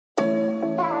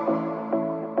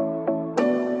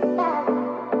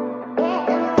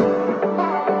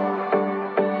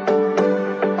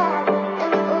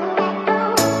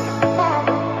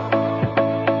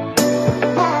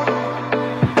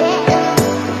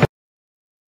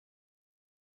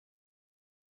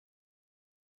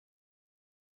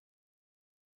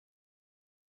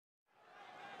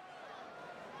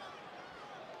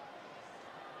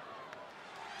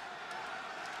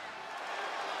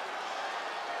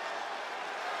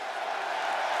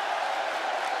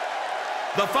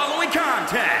The following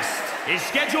contest is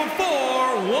scheduled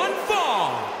for one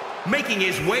fall. Making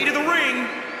his way to the ring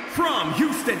from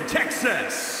Houston,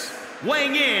 Texas,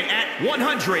 weighing in at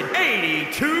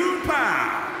 182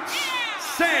 pounds,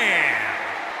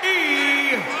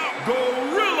 Sammy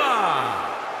Guevara.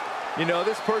 You know,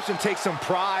 this person takes some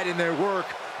pride in their work,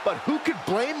 but who could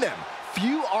blame them?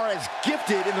 Few are as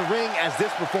gifted in the ring as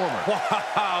this performer.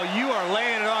 Wow, you are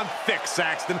laying it on thick,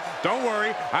 Saxton. Don't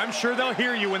worry, I'm sure they'll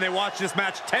hear you when they watch this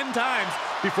match 10 times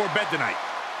before bed tonight.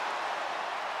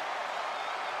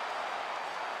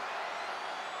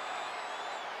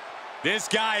 This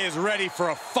guy is ready for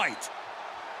a fight.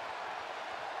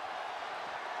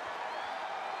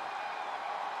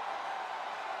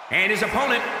 And his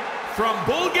opponent from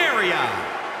Bulgaria,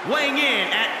 weighing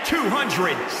in at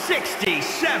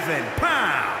 267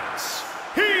 pounds,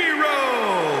 Miro.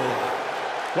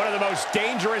 One of the most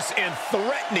dangerous and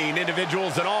threatening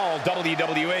individuals in all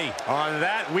WWE. On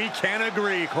that, we can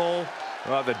agree, Cole.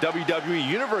 Well, the WWE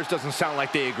Universe doesn't sound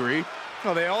like they agree.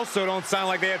 Well, they also don't sound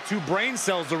like they have two brain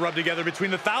cells to rub together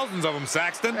between the thousands of them,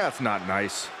 Saxton. That's not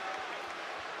nice.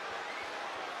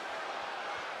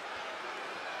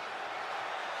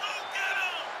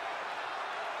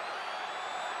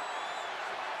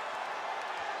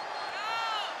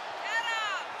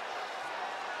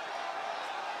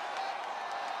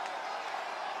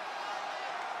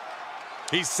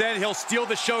 He said he'll steal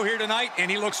the show here tonight,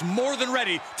 and he looks more than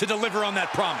ready to deliver on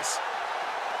that promise.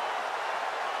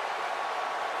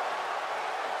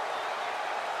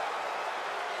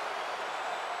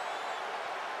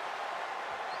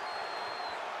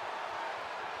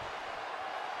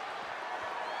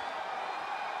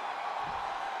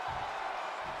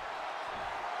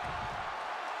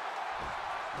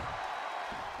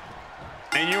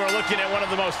 And you are looking at one of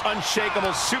the most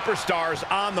unshakable superstars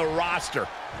on the roster.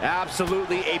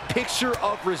 Absolutely a picture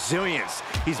of resilience.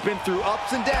 He's been through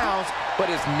ups and downs, but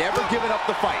has never given up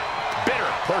the fight. Bitter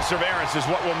perseverance is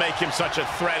what will make him such a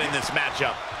threat in this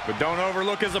matchup. But don't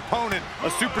overlook his opponent,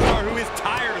 a superstar who is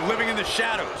tired of living in the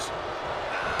shadows.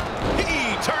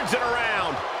 He turns it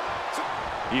around.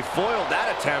 He foiled that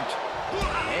attempt.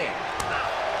 Man.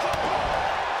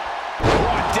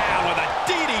 Brought down with a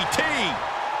DDT.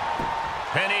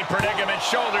 Penny predicament,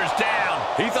 shoulders down.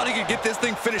 He thought he could get this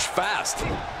thing finished fast.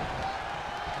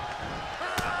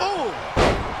 Ooh.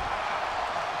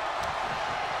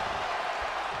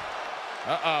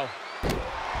 Uh-oh.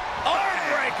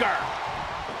 Armbreaker.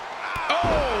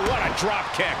 Oh, what a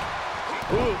drop kick.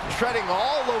 Ooh, treading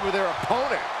all over their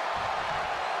opponent.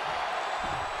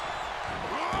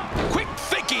 Quick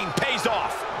thinking pays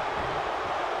off.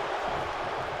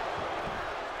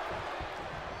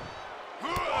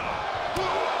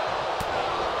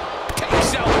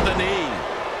 Takes out the knee.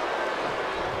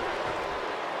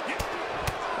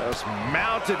 Just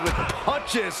mounted with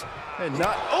punches and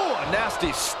not, oh, a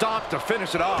nasty stop to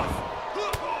finish it off.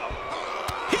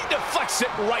 He deflects it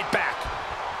right back.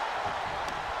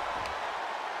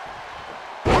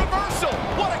 Reversal,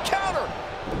 what a counter.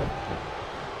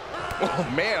 Oh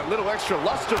man, a little extra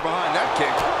luster behind that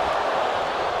kick.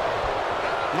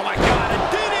 Oh my God, a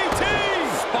DDT!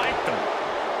 Spiked him.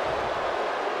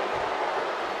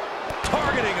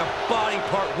 Targeting a body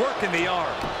part, working the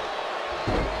arm.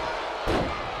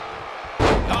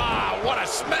 Ah, what a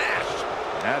smash!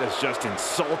 That is just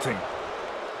insulting.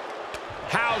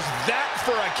 How's that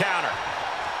for a counter?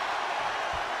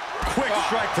 Quick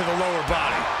strike to the lower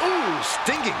body. Ooh,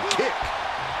 stinging kick.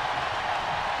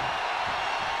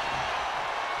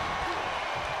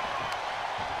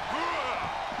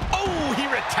 Oh, he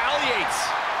retaliates.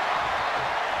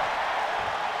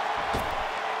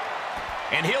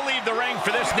 And he'll leave the ring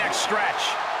for this next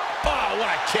stretch. Oh, what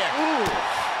a kick. Ooh.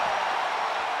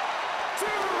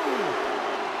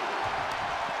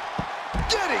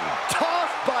 Getting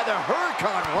tossed by the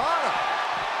Hurricane Rana.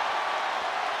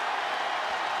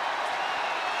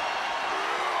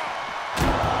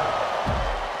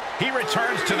 He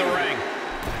returns to the ring.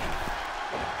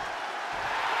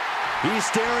 He's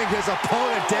staring his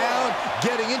opponent down,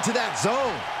 getting into that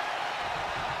zone.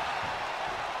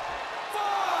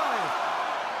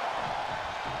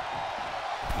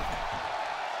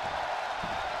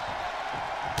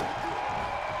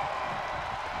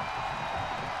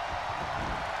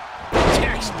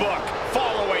 Textbook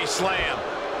fall-away slam.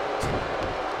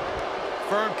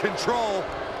 Firm control.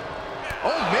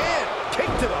 Oh man, kick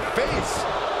to the face.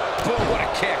 Boom, what a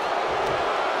kick.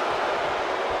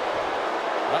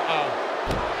 Uh-oh.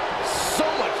 So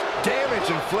much damage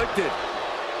inflicted.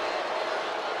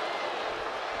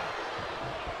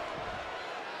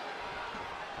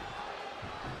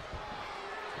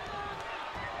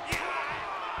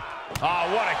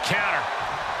 Oh, what a counter.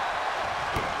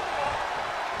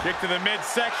 Kick to the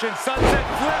midsection, sunset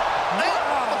flip.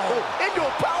 Oh, into a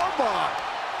powerbomb.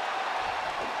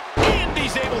 And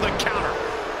he's able to counter.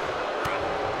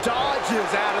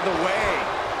 Dodges out of the way.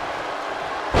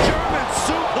 German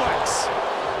suplex.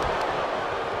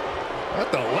 What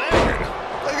the leg?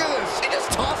 Look at this. He just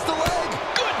tossed the leg.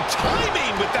 Good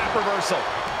timing with that reversal.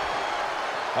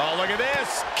 Oh, look at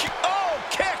this. Oh,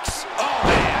 kicks. Oh,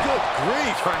 man. Good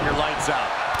grief. Turn your lights out.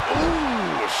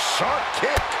 Ooh, sharp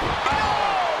kick.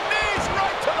 Oh, knees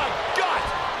right to the gut.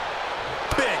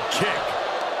 Big kick.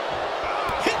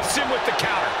 Hits him with the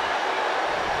counter.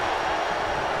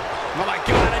 Oh, my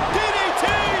God, a DDT.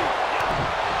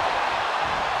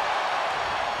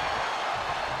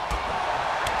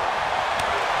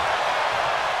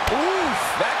 Oof,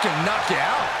 that can knock you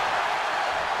out.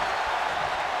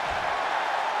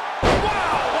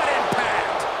 Wow, what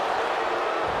impact.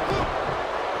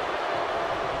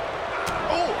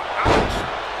 Oh, ouch.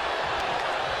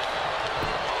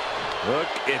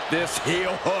 Look at this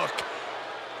heel hook.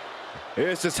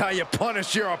 This is how you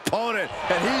punish your opponent,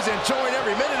 and he's enjoying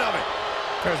every minute of it.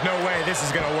 There's no way this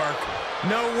is gonna work.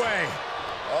 No way.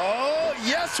 Oh,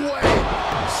 yes way.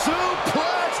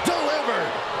 Suplex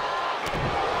delivered.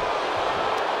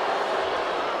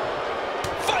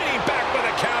 Fighting back with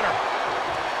a counter.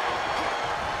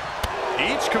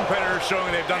 Each competitor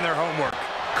showing they've done their homework.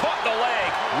 Caught the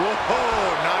leg.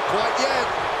 Whoa, not quite yet.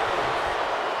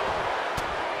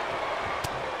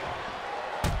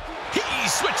 He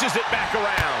switches it back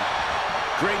around.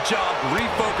 Great job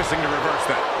refocusing to reverse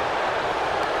that.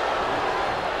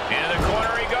 Into the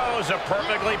corner he goes, a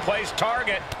perfectly placed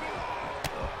target.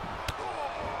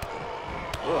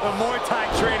 The Muay Thai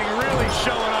training really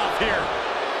showing off here.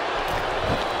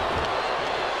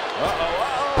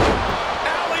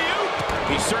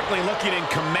 Alley-oop. He's certainly looking in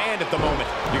command at the moment.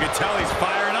 You can tell he's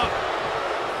firing up.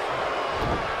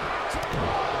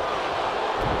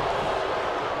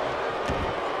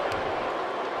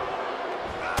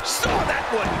 Saw that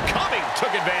one coming,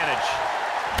 took advantage.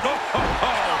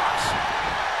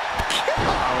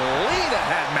 Golly, that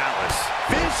had malice.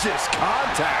 Vicious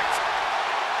contact.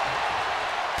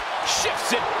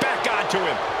 Shifts it back onto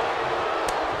him.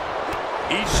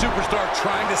 Each superstar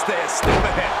trying to stay a step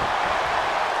ahead.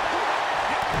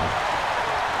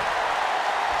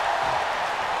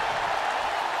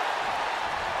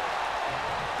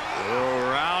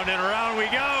 Oh, round and round we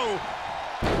go.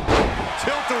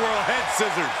 Tilt-a-whirl head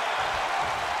scissors.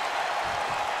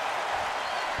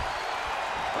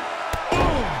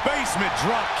 Boom, basement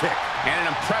drop kick. And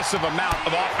an impressive amount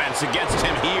of offense against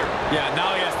him here. Yeah,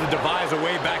 now he has to devise a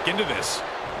way back into this.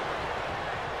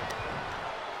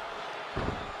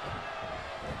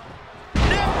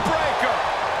 Neck breaker.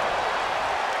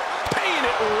 Paying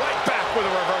it right back with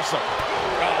a reversal.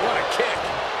 Oh, what a kick.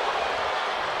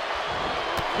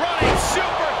 Running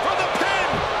super for the pin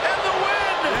and the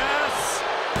win. Yes.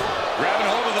 Grabbing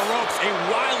hold of the ropes, a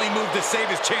wily move to save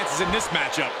his chances in this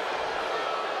matchup.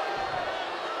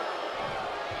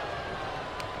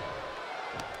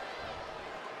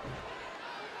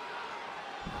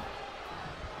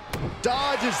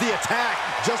 Dodges the attack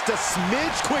just a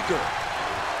smidge quicker.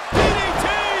 DDT!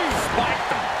 Spiked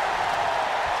him.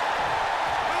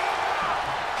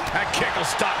 That kick will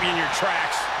stop you in your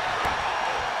tracks.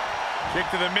 Kick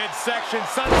to the midsection,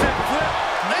 sunset flip.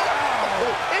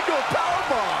 Oh, into a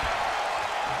powerbomb.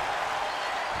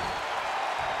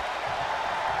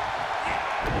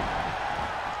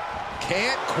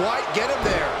 Can't quite get him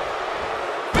there.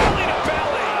 Belly to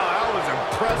belly. Wow, that was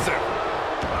impressive.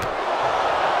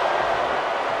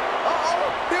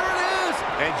 Here it is.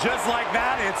 And just like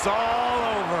that, it's all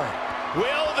over.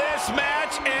 Will this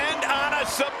match end on a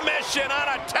submission,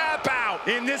 on a tap out?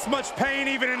 In this much pain,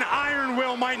 even an iron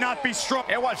will might not be strong.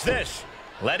 And watch this.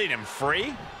 Letting him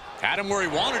free? Had him where he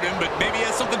wanted him, but maybe he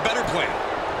has something better planned.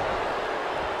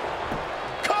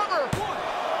 Cover.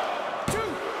 1,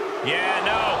 2. Yeah,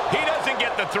 no, he doesn't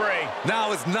get the 3.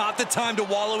 Now is not the time to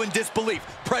wallow in disbelief.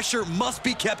 Pressure must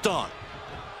be kept on.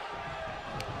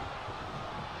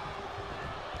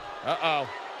 Uh-oh.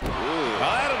 Well,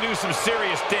 that'll do some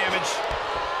serious damage.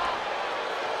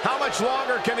 How much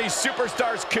longer can these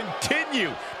superstars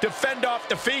continue to fend off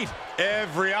defeat?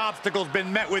 Every obstacle's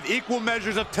been met with equal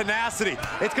measures of tenacity.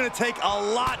 It's going to take a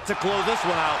lot to close this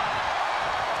one out.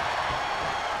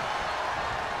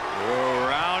 Oh,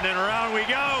 round and round we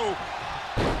go.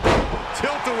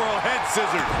 Tilt-a-whirl head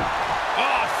scissors.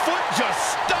 Oh, foot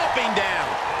just stomping down.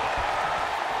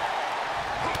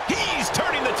 He's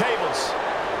turning the tables.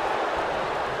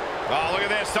 Oh, look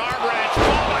at this, arm wrench,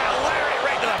 followed by a lariat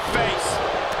right to the face.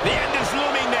 The end is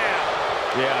looming now.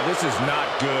 Yeah, this This is not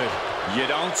good. You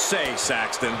don't say,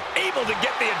 Saxton. Able to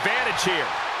get the advantage here.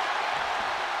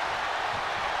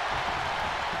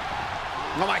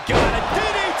 Oh, my God, a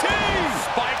DDT!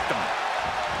 Spiked them.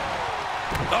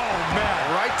 Oh, man,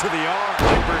 right to the arm.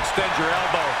 Hyperextend your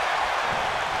elbow.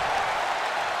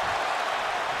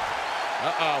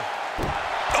 Uh-oh.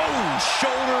 Oh,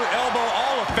 shoulder, elbow,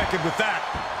 all affected with that.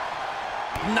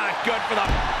 Not good for the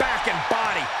back and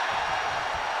body.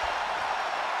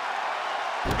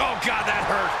 Oh, God, that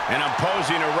hurt. An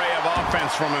imposing array of offense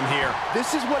from him here.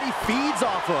 This is what he feeds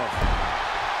off of.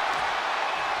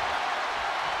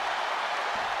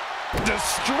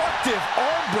 Destructive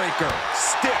arm breaker.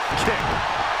 Stiff kick.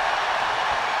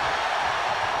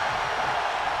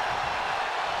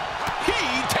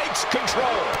 He takes control.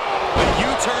 A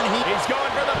U-turn. He's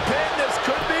going for the pin. This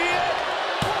could be it.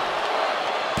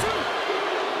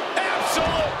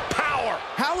 Absolute power.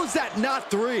 How is that not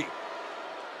 3?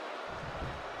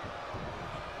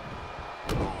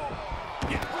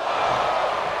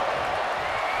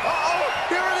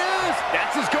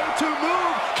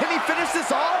 Finish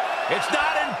this off? It's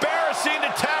not embarrassing to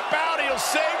tap out. He'll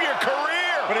save your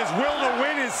career. But his will to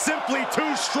win is simply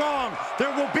too strong.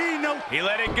 There will be no... He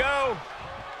let it go.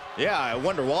 Yeah, I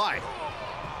wonder why.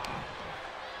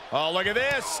 Oh, look at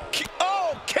this.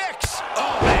 Oh, kicks.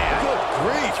 Oh, man. Good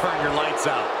grief. Turn your lights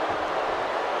out.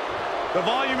 The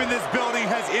volume in this building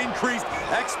has increased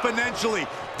exponentially.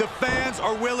 The fans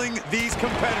are willing these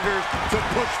competitors to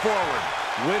push forward.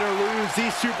 Win or lose,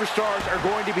 these superstars are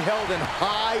going to be held in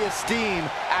high esteem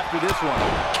after this one.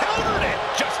 Countered it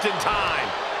just in time.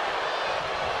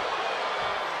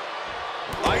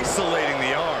 Isolating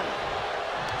the arm.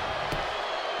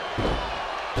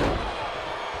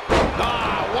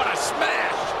 Ah, what a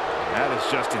smash. That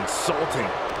is just insulting.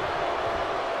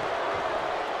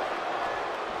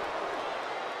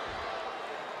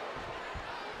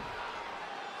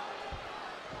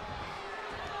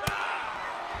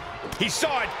 He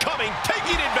saw it coming,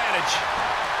 taking advantage.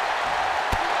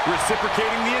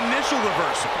 Reciprocating the initial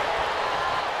reversal.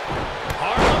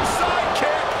 Harlem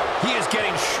sidekick. He is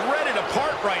getting shredded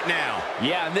apart right now.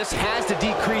 Yeah, and this has to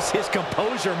decrease his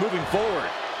composure moving forward.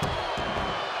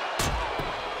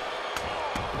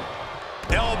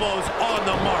 Elbows on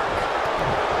the mark.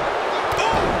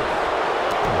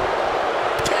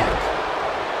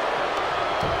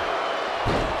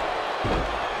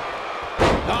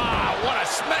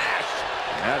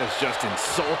 That is just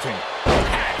insulting.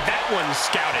 Had that one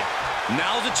scouted.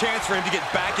 Now's a chance for him to get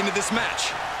back into this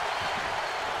match.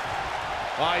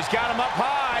 Oh, he's got him up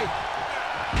high.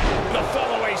 The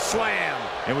fall-away slam.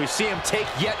 And we see him take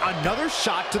yet another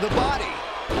shot to the body.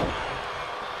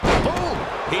 Boom!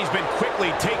 He's been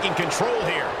quickly taking control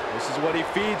here. This is what he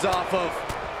feeds off of.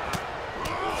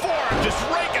 Forearm just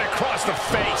raking across the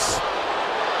face.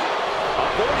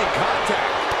 Avoiding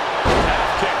contact. Half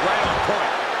kick right on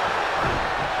point.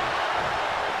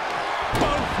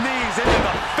 Knees into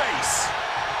the face.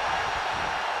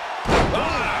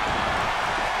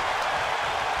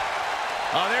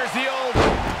 Oh, there's the old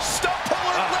stump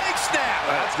puller leg snap.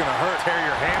 That's going to hurt. Tear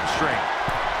your hamstring.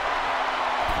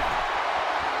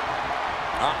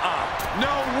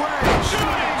 No way.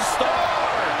 Shooting star.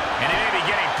 And he may be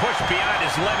getting pushed beyond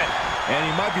his limit. And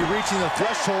he might be reaching the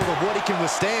threshold of what he can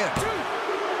withstand.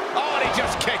 Oh, and he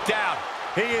just kicked out.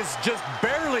 He is just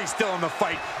barely still in the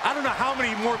fight. I don't know how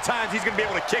many more times he's going to be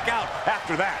able to kick out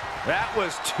after that. That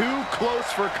was too close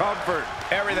for comfort.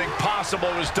 Everything possible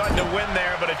was done to win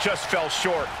there, but it just fell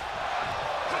short.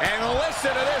 And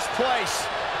listen to this place.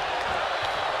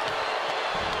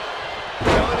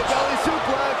 Belly to belly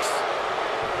suplex.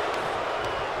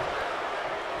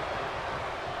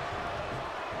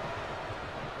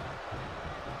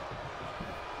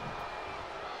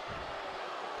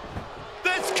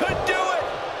 This could do it.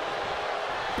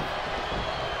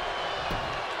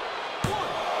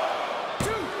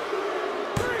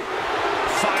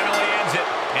 Finally ends it,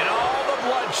 and all the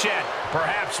bloodshed,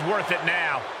 perhaps worth it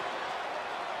now.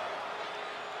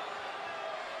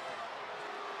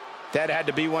 That had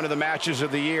to be one of the matches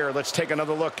of the year. Let's take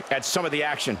another look at some of the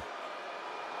action.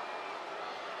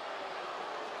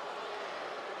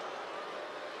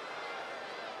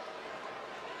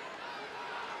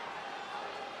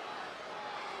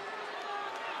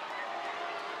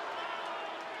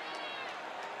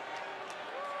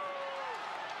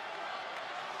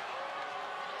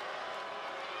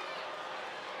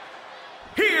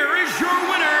 Here is your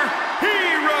winner,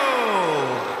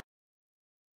 Hero!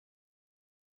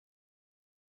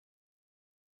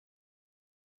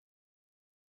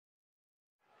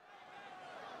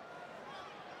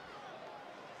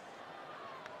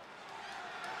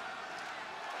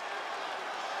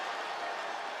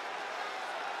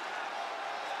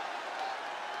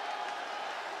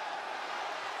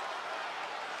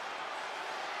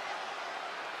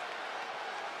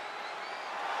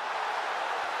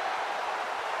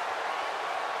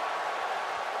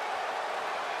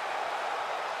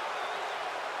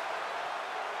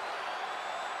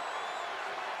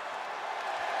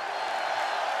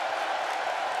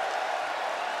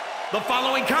 The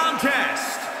following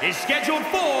contest is scheduled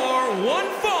for one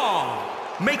fall.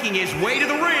 Making his way to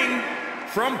the ring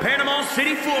from Panama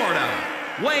City, Florida,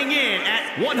 weighing in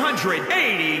at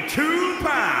 182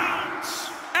 pounds,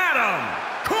 Adam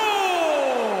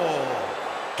Cole!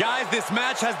 Guys, this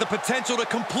match has the potential to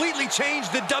completely change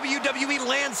the WWE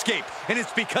landscape, and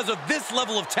it's because of this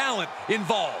level of talent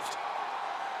involved.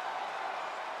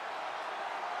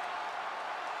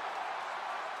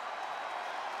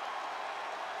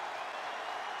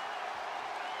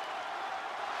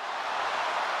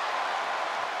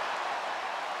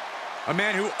 A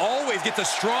man who always gets a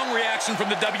strong reaction from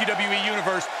the WWE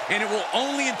Universe, and it will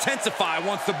only intensify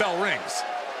once the bell rings.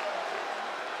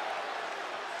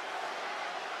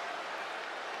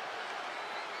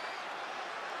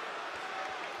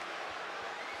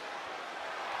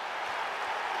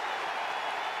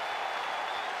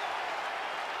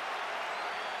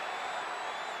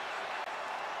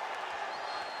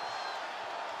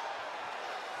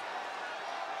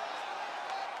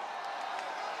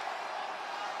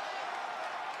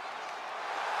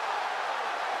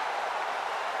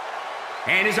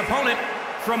 And his opponent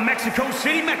from Mexico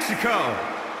City, Mexico,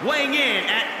 weighing in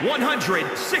at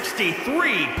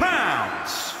 163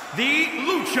 pounds, the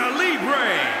Lucha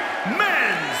Libre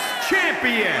Men's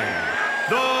Champion,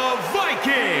 the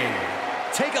Viking.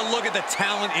 Take a look at the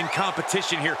talent in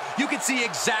competition here. You can see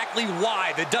exactly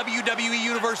why the WWE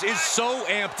Universe is so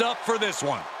amped up for this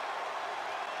one.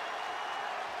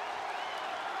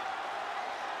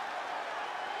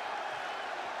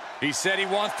 He said he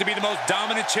wants to be the most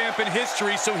dominant champ in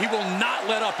history, so he will not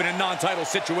let up in a non-title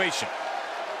situation.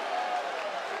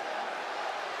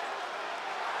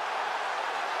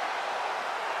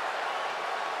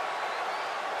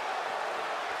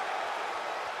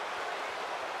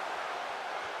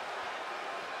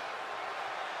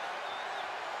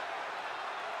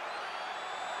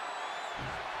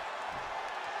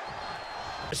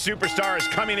 The superstar is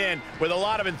coming in with a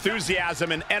lot of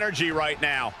enthusiasm and energy right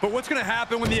now. But what's going to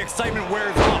happen when the excitement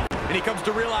wears off and he comes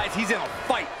to realize he's in a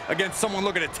fight against someone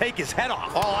looking to take his head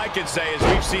off? All I can say is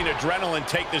we've seen adrenaline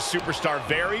take this superstar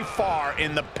very far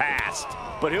in the past.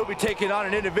 But he'll be taking on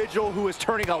an individual who is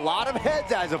turning a lot of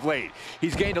heads as of late.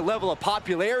 He's gained a level of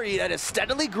popularity that has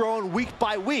steadily grown week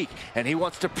by week, and he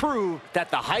wants to prove that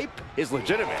the hype is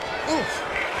legitimate. Oof.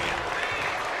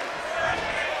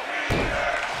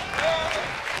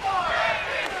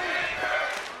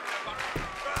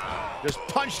 Just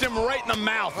punched him right in the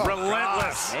mouth.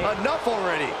 Relentless. Enough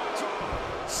already.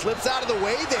 Slips out of the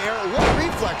way there. What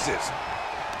reflexes?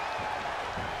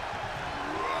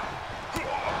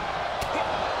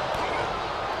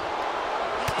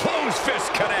 Closed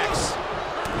fist connects.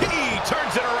 He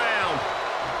turns it around.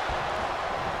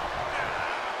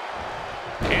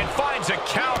 And finds a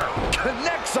counter.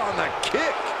 Connects on the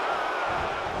kick.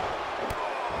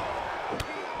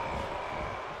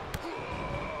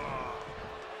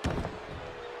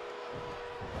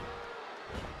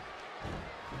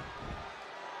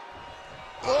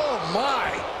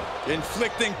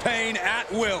 Inflicting pain at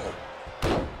will.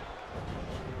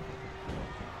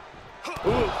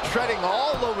 Ooh, treading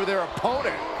all over their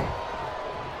opponent.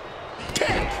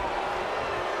 Kick!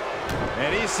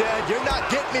 And he said, "You're not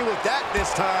getting me with that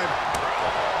this time."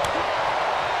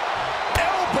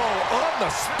 Elbow on the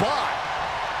spot.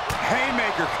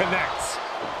 Haymaker connects.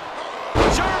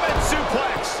 German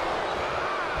suplex.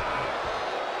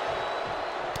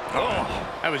 Oh,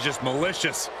 that was just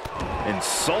malicious.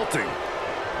 Insulting.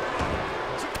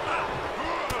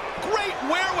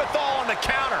 Wherewithal on the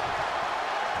counter.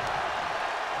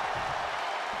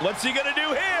 What's he gonna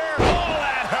do here? Oh,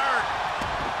 that hurt.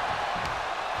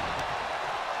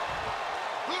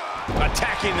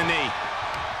 Attacking the knee.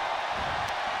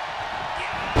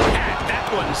 Had that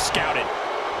one scouted.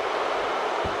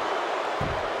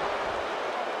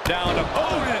 Down to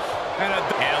opponent. And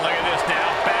look at this now.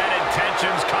 Bad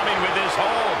intentions coming with his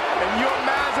hold. And you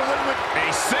imagine what with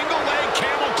a single leg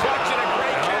camel clutch and a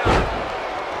great counter.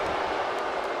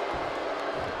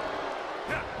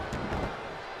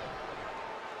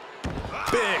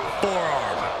 Big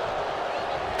forearm.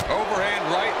 Overhand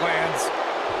right lands.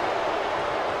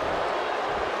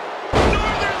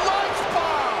 Northern Lights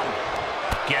bomb.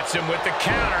 Gets him with the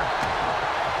counter.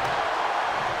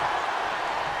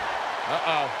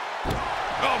 Uh-oh.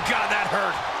 Oh, God, that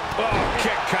hurt. Oh,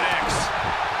 kick connects.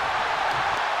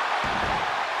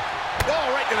 Oh,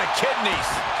 right to the kidneys.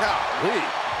 golly.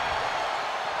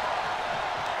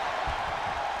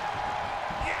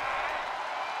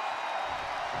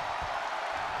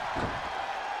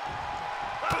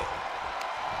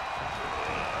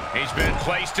 He's been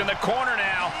placed in the corner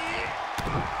now.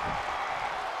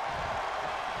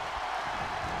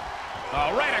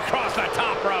 Oh, right across the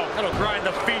top rope. That'll grind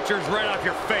the features right off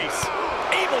your face.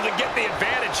 Able to get the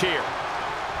advantage here.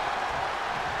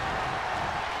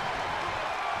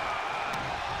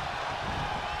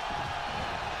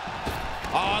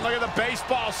 Oh, and look at the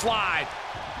baseball slide.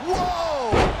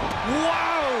 Whoa!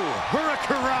 Wow!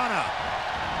 Hurricanrana.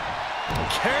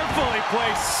 Carefully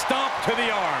placed stomp to the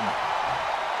arm.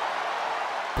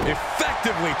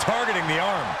 Effectively targeting the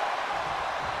arm.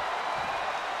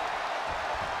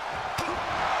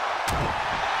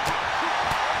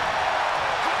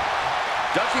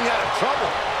 Ducking out of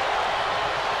trouble.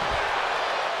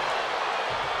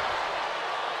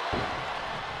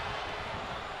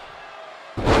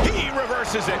 He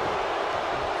reverses it.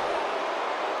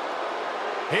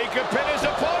 He could pin his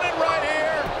opponent right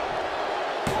here.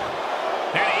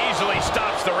 And he easily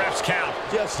stops the ref's count.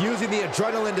 Just using the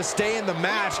adrenaline to stay in the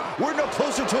match. We're no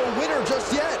closer to a winner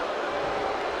just yet.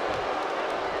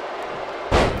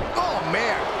 Oh,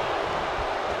 man.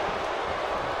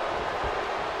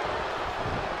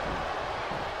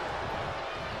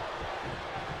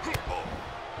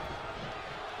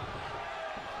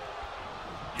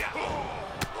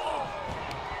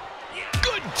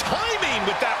 Good timing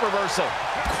with that reversal.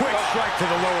 Quick strike to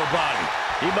the lower body.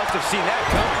 He must have seen that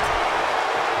coming.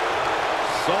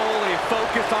 Solely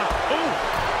focused on... Ooh!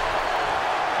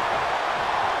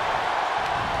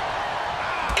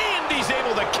 And he's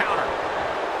able to counter.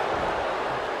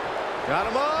 Got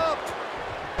him up.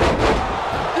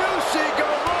 Yushi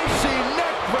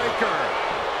neckbreaker.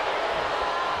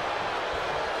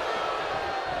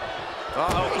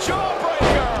 Uh-oh.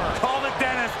 Jawbreaker. Call it,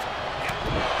 dentist.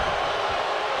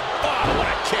 Oh, what a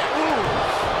kick.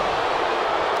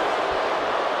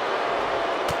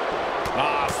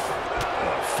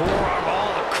 Forearm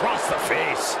all across the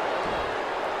face.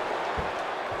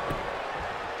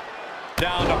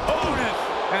 Down to opponent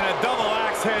and a double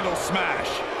axe handle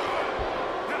smash.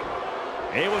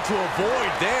 Able to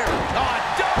avoid there.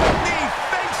 Double knee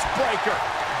face breaker.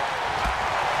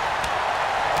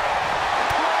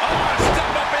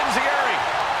 Step up enziguri.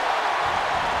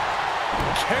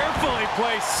 Carefully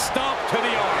placed stomp to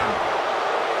the arm.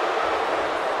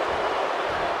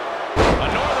 A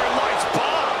Northern Lights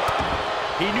bomb.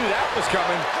 He knew that was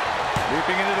coming.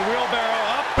 Leaping into the wheelbarrow,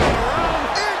 up and around.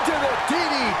 Into the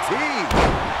DDT.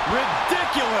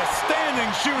 Ridiculous standing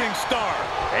shooting star.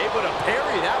 Able to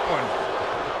parry that one.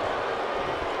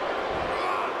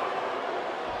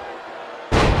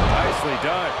 Nicely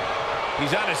done.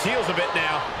 He's on his heels a bit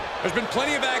now. There's been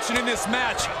plenty of action in this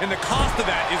match, and the cost of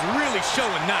that is really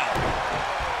showing now.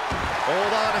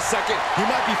 Hold on a second. He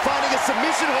might be finding a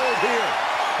submission hold here.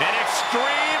 An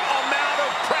extreme amount of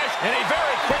pressure, and he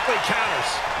very quickly counters.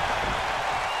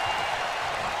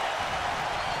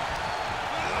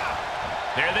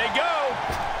 There they go.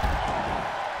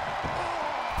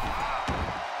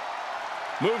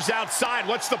 Moves outside.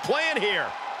 What's the plan here?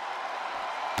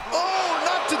 Oh,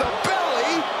 not to the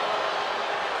belly.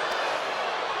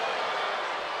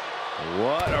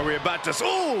 What are we about to...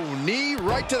 Oh, knee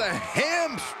right to the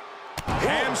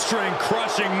Hamstring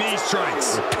crushing knee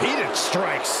strikes. repeated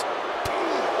strikes.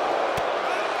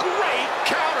 Great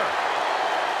counter.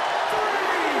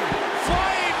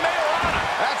 Flying Mayorana.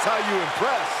 That's how you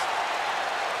impress.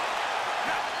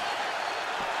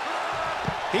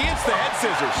 He hits the head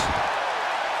scissors.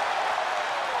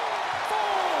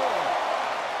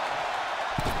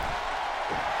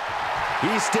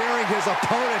 He's staring his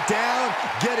opponent down,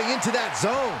 getting into that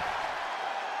zone.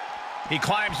 He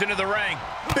climbs into the ring.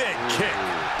 Big kick.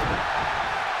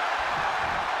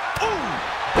 Ooh.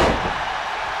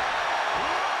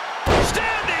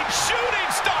 Standing shooting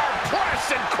star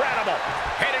press. Incredible.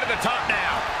 Headed to the top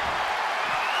now.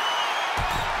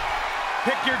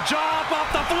 Pick your jaw up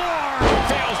off the floor.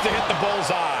 Fails to hit the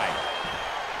bullseye.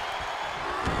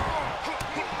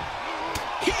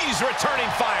 He's returning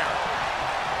fire.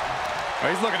 Oh,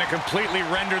 he's looking to completely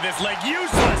render this leg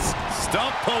useless.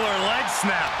 Stump puller leg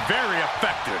snap. Very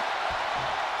effective.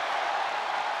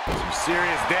 Some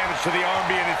serious damage to the arm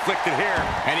being inflicted here.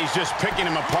 And he's just picking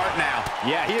him apart now.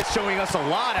 Yeah, he is showing us a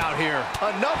lot out here.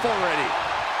 Enough already.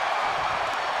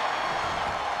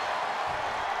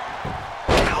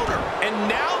 Counter. And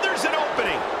now there's an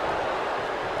opening.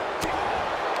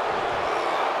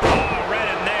 Oh, right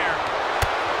in there.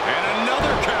 And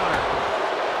another counter.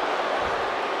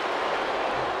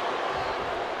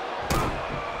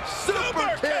 Super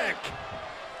kick.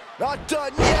 Not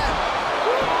done yet.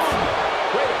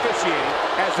 Great officiating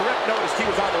as the ref noticed he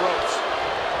was on the ropes.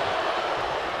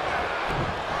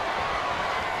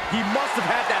 He must have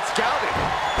had that scouted.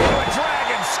 Into a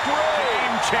dragon screw.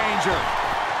 Game changer.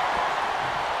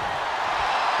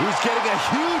 He's getting a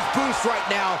huge boost right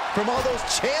now from all those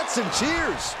chants and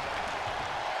cheers.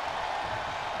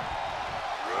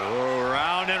 Oh,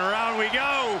 round and round we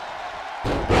go.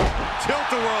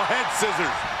 Tilt-a-whirl head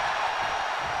scissors.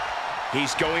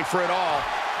 He's going for it all.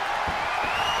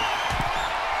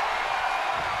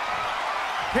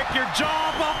 Pick your jaw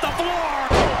off the floor.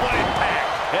 Oh, what impact.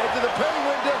 Head to the pay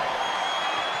window.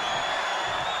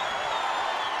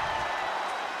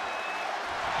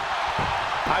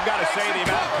 I've got to say, the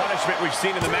amount of punishment we've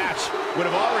seen in the match would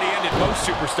have already ended most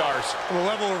superstars. The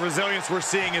level of resilience we're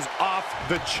seeing is off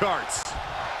the charts.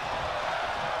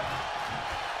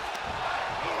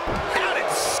 Out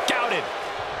and scouted.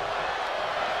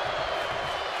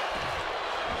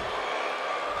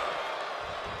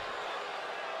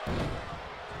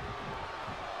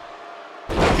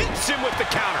 Hits him with the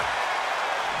counter.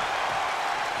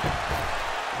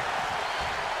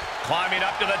 Climbing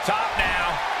up to the top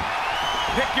now.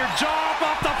 Pick your jaw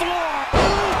off the floor.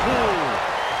 Ooh.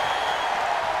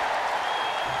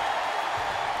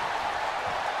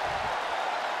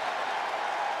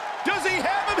 Does he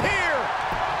have him here?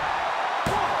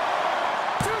 1,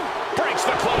 2. Breaks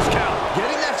the close count.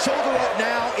 Getting that shoulder up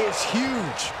now is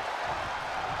huge.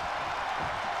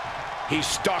 He's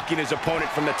stalking his opponent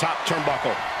from the top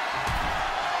turnbuckle.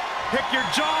 Pick your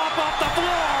jaw off the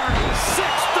floor.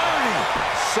 630.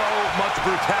 So much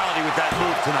brutality with that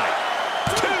move tonight.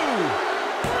 2. And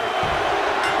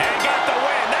got the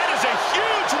win. That is a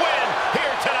huge win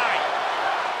here tonight.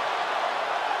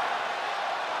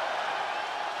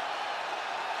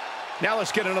 Now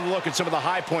let's get another look at some of the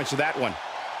high points of that one.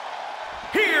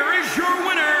 Here is your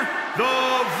winner,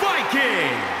 the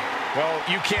Viking. Well,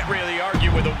 you can't really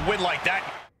argue with a win like that.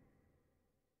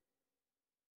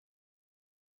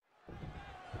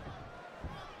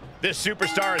 This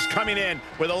superstar is coming in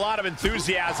with a lot of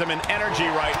enthusiasm and energy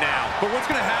right now. But what's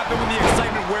going to happen when the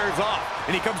excitement wears off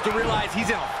and he comes to realize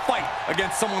he's in a fight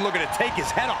against someone looking to take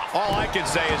his head off? All I can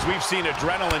say is we've seen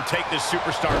adrenaline take this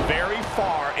superstar very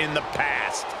far in the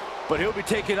past. But he'll be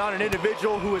taking on an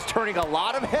individual who is turning a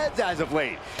lot of heads as of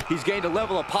late. He's gained a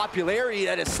level of popularity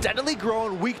that has steadily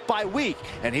grown week by week,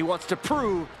 and he wants to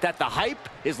prove that the hype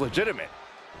is legitimate.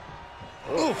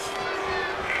 Oof.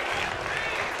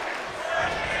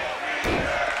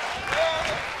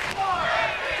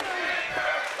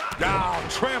 Now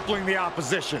trampling the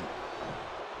opposition.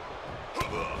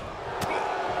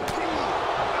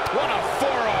 What a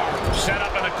forearm. Set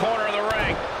up in the corner of the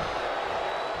ring.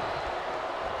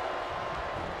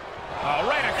 Oh,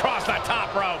 right across the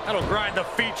top rope. That'll grind the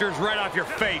features right off your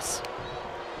face.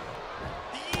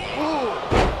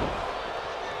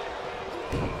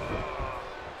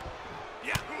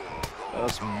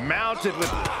 Just mounted with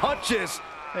punches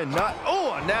and not,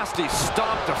 oh, a nasty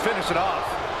stomp to finish it off.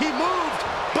 He moved,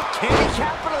 but can he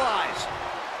capitalize?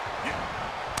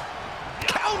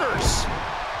 Counters.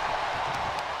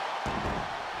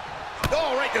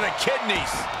 Oh, right to the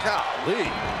kidneys. Golly.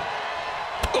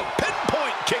 A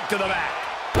pinpoint kick to the back.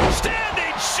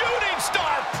 Standing shooting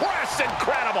star press.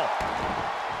 Incredible.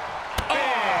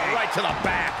 Oh, right to the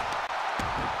back.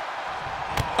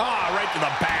 Oh, right to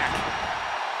the back.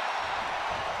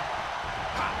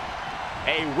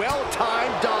 A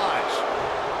well-timed dodge.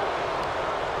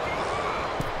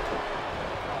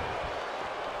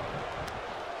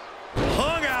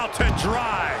 Hung out to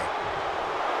dry.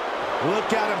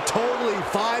 Look at him totally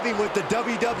vibing with the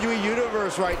WWE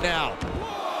Universe right now.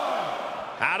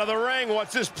 Out of the ring.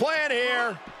 What's his plan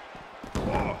here?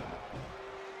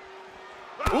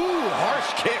 Ooh,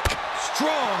 harsh kick.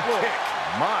 Strong kick.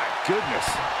 My goodness.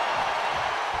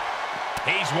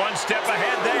 He's one step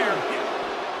ahead there.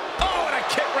 Oh, and a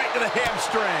kick right to the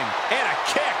hamstring. And a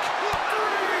kick.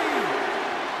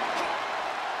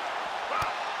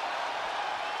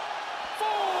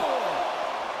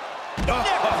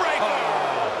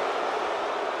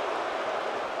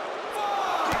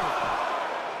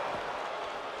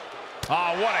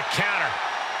 Oh, what a counter.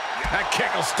 That kick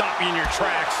will stop you in your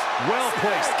tracks.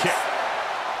 Well-placed kick.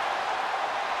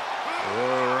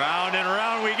 Round and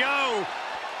round we go.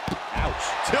 Ouch.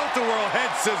 Tilt-a-whirl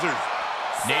head scissors.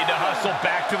 Need to hustle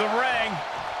back to the ring.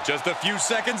 Just a few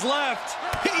seconds left.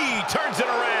 He turns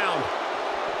it around.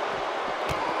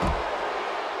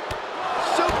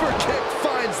 Super kick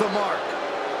finds the mark.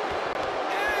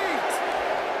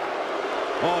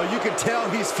 Oh, you can tell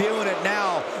he's feeling it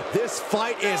now. This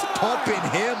fight is pumping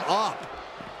him up.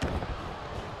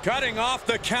 Cutting off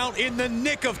the count in the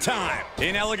nick of time.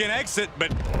 Inelegant exit,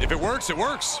 but if it works, it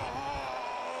works.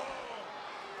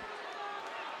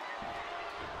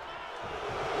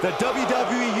 The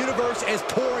WWE Universe is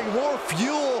pouring more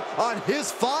fuel on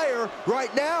his fire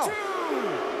right now.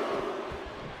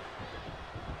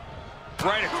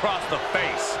 right across the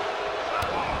face.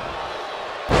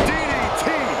 DDT.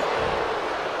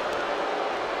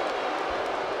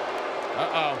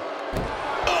 Uh-oh.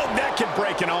 Oh, that can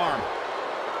break an arm.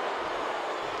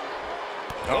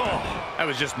 Oh, that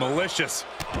was just malicious.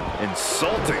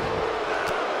 Insulting.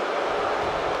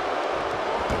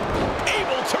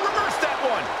 Able to reverse that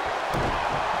one.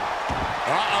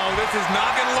 Uh-oh, this is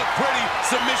not going to look pretty.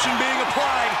 Submission being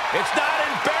applied. It's not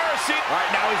embarrassing. All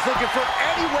right, now he's looking for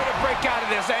any way to break out of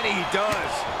this, and he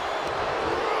does.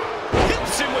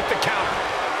 Hits him with the counter.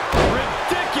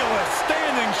 Ridiculous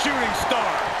standing shooting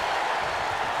star.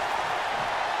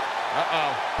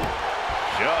 Uh-oh.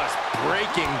 Just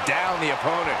breaking down the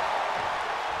opponent.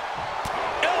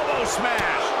 Elbow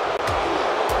smash.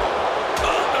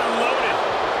 Unloaded.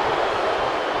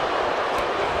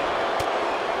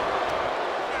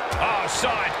 Oh,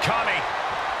 saw it coming.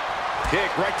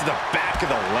 Kick right to the back of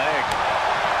the leg.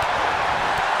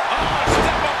 Oh,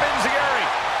 step up enziguri.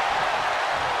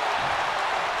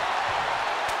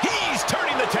 He's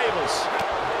turning the tables.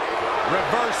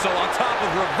 Reversal on top of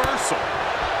reversal.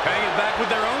 Paying it back with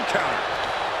their own counter.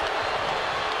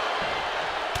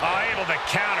 Oh, able to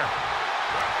counter.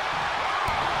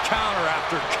 Counter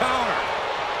after counter.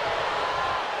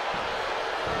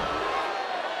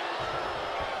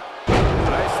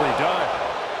 Nicely done.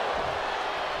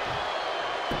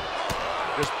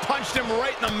 Just punched him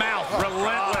right in the mouth.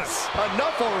 Relentless.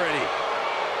 Enough already.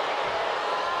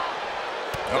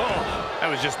 Oh, that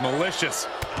was just malicious.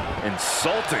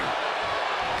 Insulting.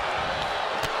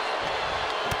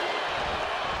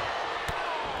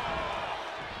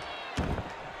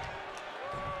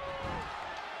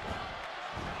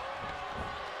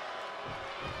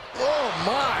 Oh,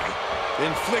 my.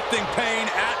 Inflicting pain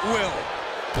at will.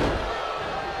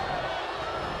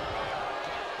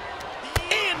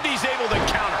 And he's able to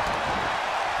counter.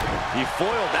 He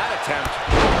foiled that attempt.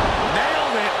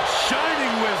 Nailed it.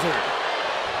 Shining Wizard.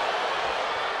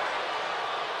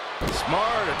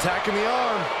 Smart, attacking the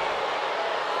arm.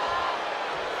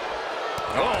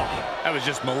 Oh, that was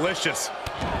just malicious.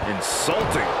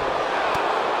 Insulting.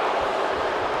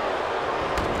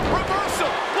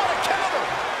 Reversal. What a counter.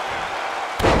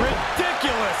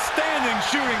 Ridiculous standing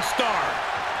shooting star.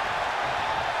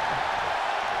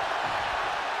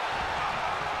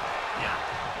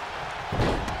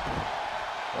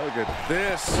 Look at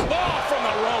this. Oh, from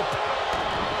the rope.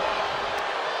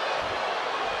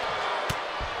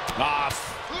 Ah,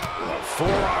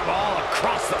 Forearm all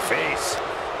across the face.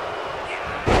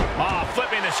 oh,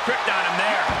 flipping the script on him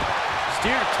there.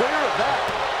 Steered clear of that.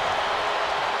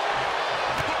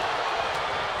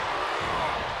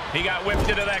 He got whipped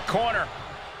into that corner.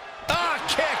 Ah,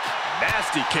 kick.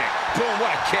 Nasty kick. Boom,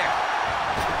 what a kick.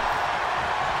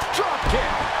 Drop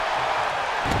kick.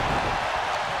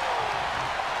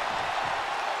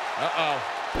 Uh-oh.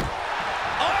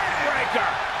 Armbreaker.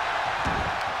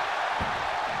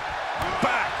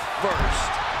 Back first.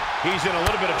 He's in a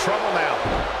little bit of trouble now.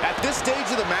 At this stage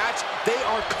of the match, they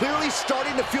are clearly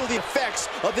starting to feel the effects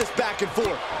of this back and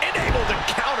forth. And able to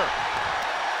counter.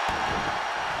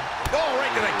 Oh,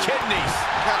 right to the kidneys.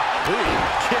 Golly,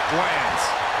 kick lands.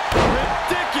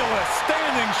 Ridiculous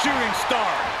standing shooting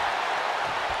star.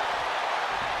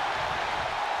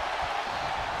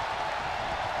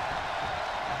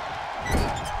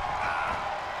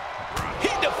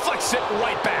 He deflects it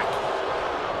right back.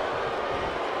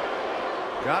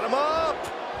 Got him up.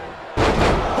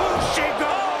 She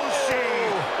goes.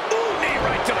 Ooh, knee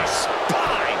right to the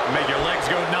spine. Make your legs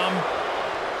go numb.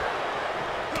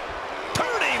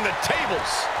 Turning the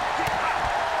tables.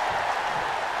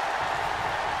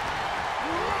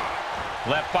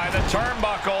 Left by the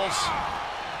turnbuckles.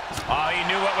 Oh, he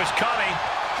knew what was coming.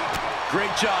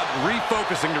 Great job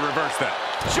refocusing to reverse that.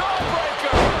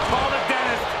 Jawbreaker. Call the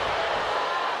dentist.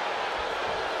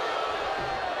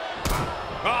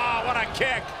 Oh, what a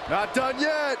kick. Not done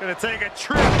yet. Gonna take a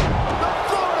trip. The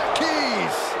Florida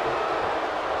Keys.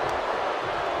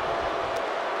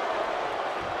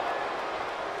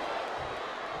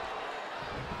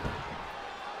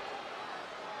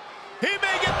 He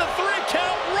may get the 3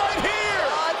 count right here.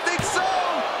 I think so.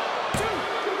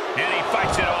 And he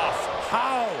fights it off.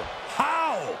 How?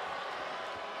 How?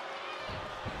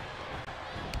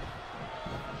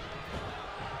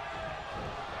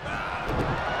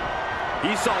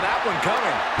 He saw that one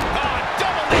coming. Oh,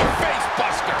 double knee face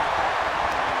buster.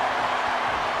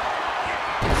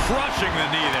 Crushing the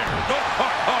knee there.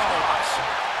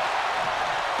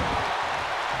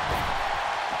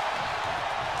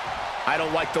 I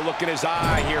don't like the look in his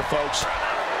eye here, folks.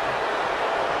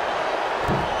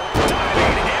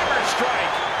 Diving hammer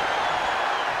strike.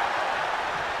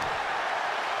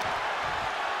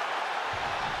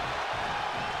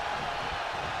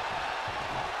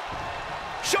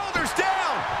 Shoulders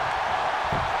down.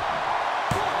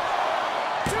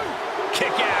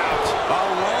 Kick out. A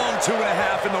long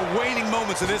 2.5 in the waning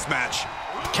moments of this match.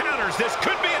 Counters. This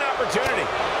could be an opportunity.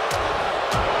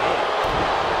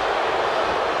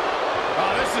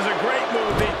 Oh, this is a great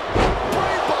move.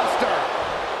 Brainbuster.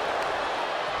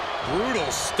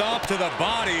 Brutal stomp to the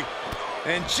body.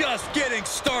 And just getting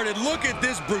started. Look at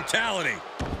this brutality.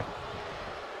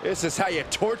 This is how you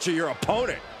torture your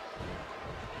opponent.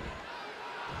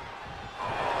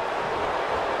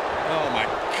 Oh my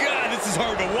God, this is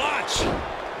hard to watch.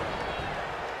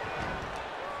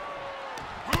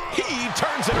 He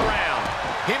turns it around.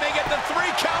 He may get the 3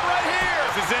 count right here.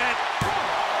 This is it.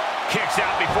 Kicks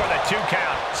out before the 2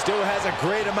 count. Still has a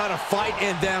great amount of fight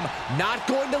in them. Not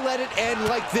going to let it end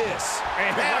like this.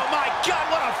 And oh my God,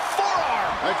 what a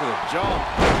forearm. Right to the jaw.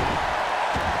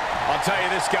 I'll tell you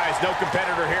this, guys, no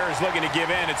competitor here is looking to give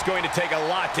in. It's going to take a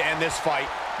lot to end this fight.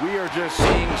 We are just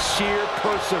seeing sheer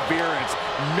perseverance.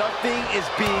 Nothing is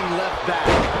being left back.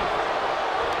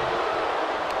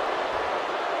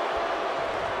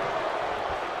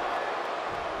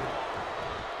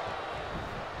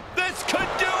 This could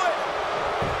do it.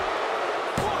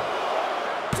 1,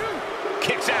 2.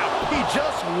 Kicks out. He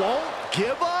just won't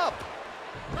give up.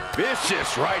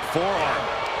 Vicious right forearm.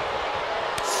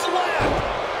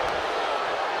 Slap.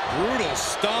 Brutal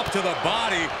stomp to the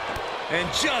body. And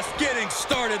just getting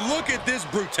started. Look at this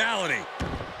brutality.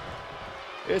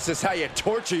 This is how you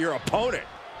torture your opponent.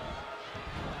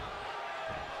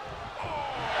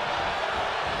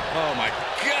 Oh my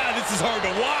God, this is hard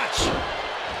to watch.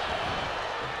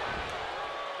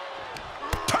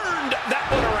 Turned that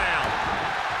one around.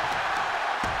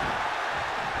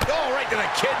 Oh, right to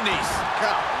the kidneys.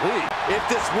 Golly. If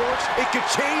this works, it could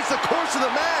change the course of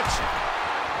the match.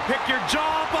 Pick your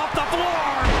jaw up off the floor.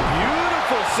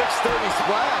 Beautiful 630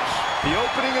 splash. The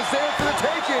opening is there for the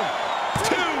taking.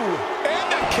 2, and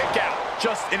a kick out.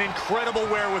 Just an incredible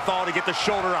wherewithal to get the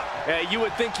shoulder up. You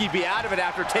would think he'd be out of it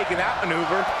after taking that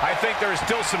maneuver. I think there is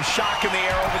still some shock in the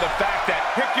air over the fact that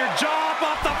pick your jaw up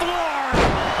off the floor.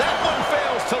 That one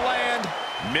fails to land.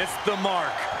 Missed the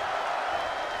mark.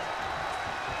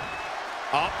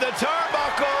 Up the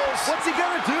turnbuckles. What's he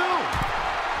gonna do?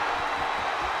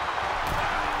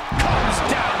 Comes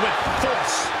down with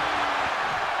force.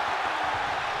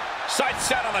 Sights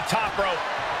set on the top rope.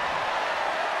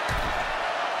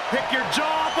 Pick your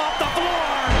jaw up off the floor.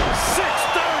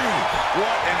 630.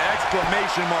 What an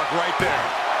exclamation mark right there.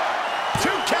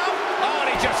 2 count. Oh,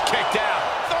 and he just kicked out.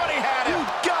 Thought he had it. You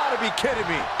gotta be kidding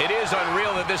me. It is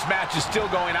unreal that this match is still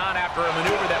going on after a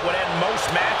maneuver that would end most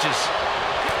matches.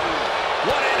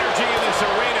 What energy in this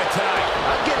arena tonight.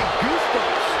 I'm getting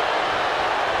goosebumps.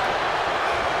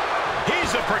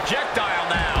 He's a projectile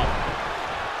now.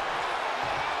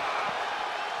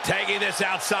 Taking this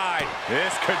outside.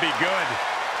 This could be good.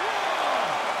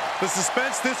 The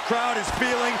suspense this crowd is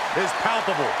feeling is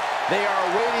palpable. They are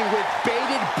waiting with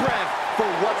bated breath for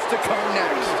what's to come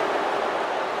next.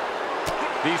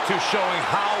 These two showing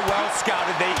how well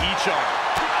scouted they each are.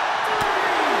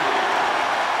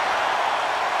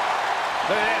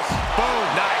 Look at this. Boom.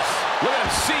 Nice. Look at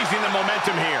him seizing the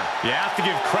momentum here. You have to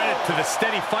give credit to the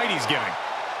steady fight he's giving.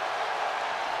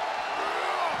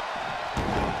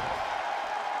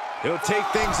 He'll take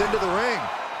things into the ring.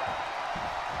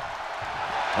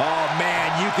 Oh,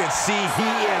 man, you can see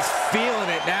he is feeling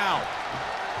it now.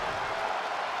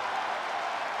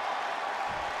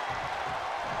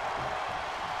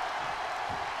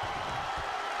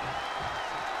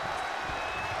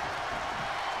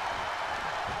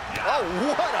 Oh,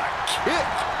 what a kick.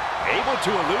 Able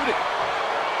to elude it.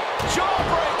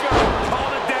 Jawbreaker.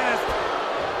 Call it, Dennis.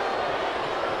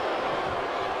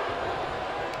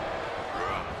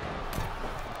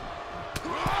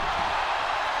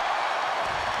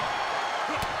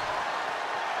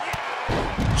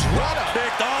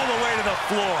 Kicked all the way to the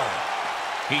floor.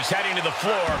 He's heading to the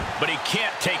floor, but he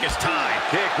can't take his time.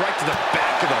 Kick right to the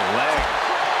back of the leg.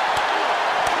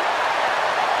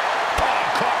 Oh,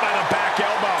 caught by the back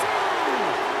elbow.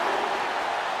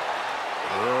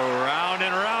 Oh, round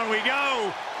and round we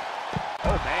go.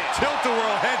 Oh, man.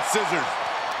 Tilt-a-whirl head scissors.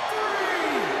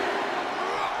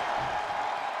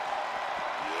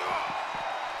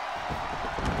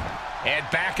 And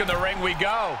back in the ring we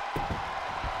go.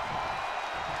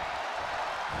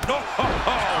 Oh,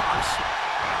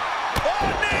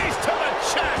 knees to the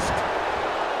chest.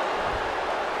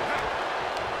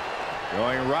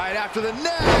 Going right after the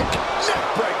neck.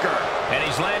 Neck breaker. And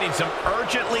he's landing some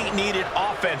urgently needed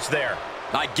offense there.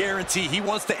 I guarantee he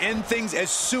wants to end things as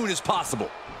soon as possible.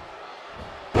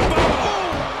 Boom!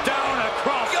 Down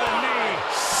across the knee.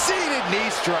 Seated knee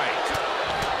strike.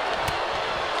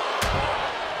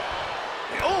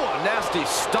 nasty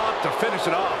stomp to finish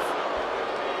it off.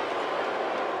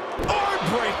 Arm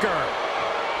breaker.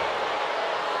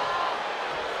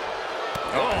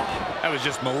 Oh, that was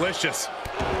just malicious.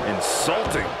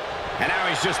 Insulting. And now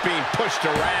he's just being pushed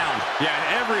around. Yeah,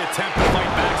 and every attempt to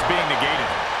fight back is being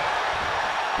negated.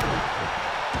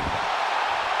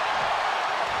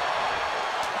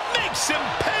 Makes him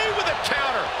pay with a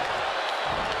counter.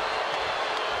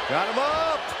 Got him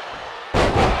up.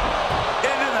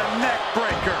 Into the neck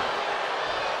breaker.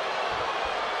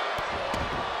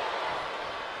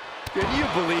 Can you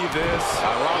believe this?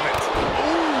 I love it.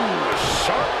 Ooh, a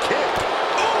sharp kick.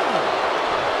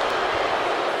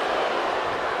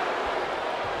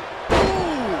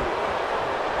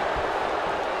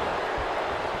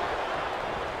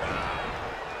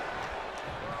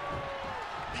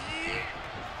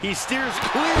 He steers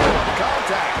clear of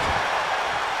contact.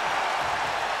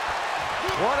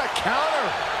 What a counter.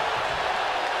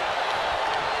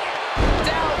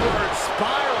 Downward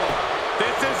spiral.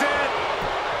 This is it.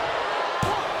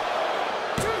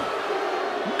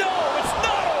 No, it's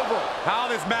not over. How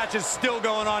this match is still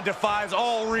going on defies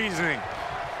all reasoning.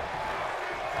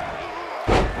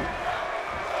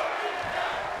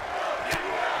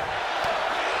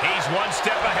 He's one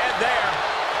step ahead there.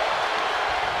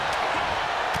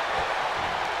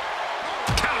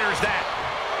 That.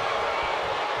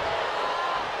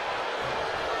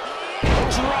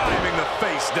 Driving the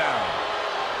face down.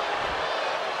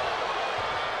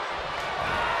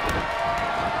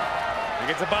 I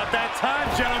think it's about that time,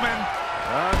 gentlemen.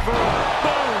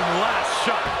 Boom, last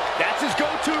shot. That's his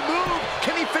go-to move.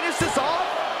 Can he finish this off?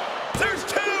 There's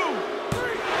two.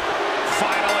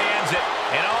 Finally ends it.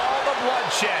 And all the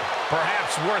bloodshed.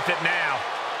 Perhaps worth it now.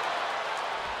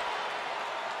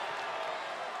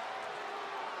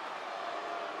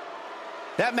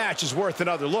 That match is worth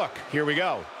another look. Here we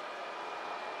go.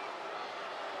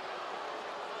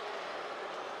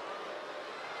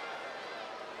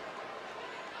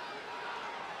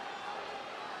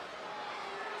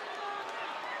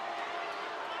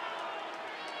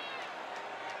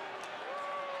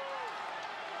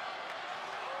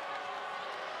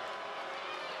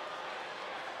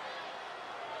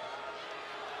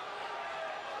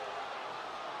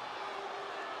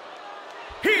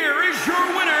 Here is your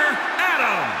winner,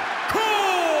 Adam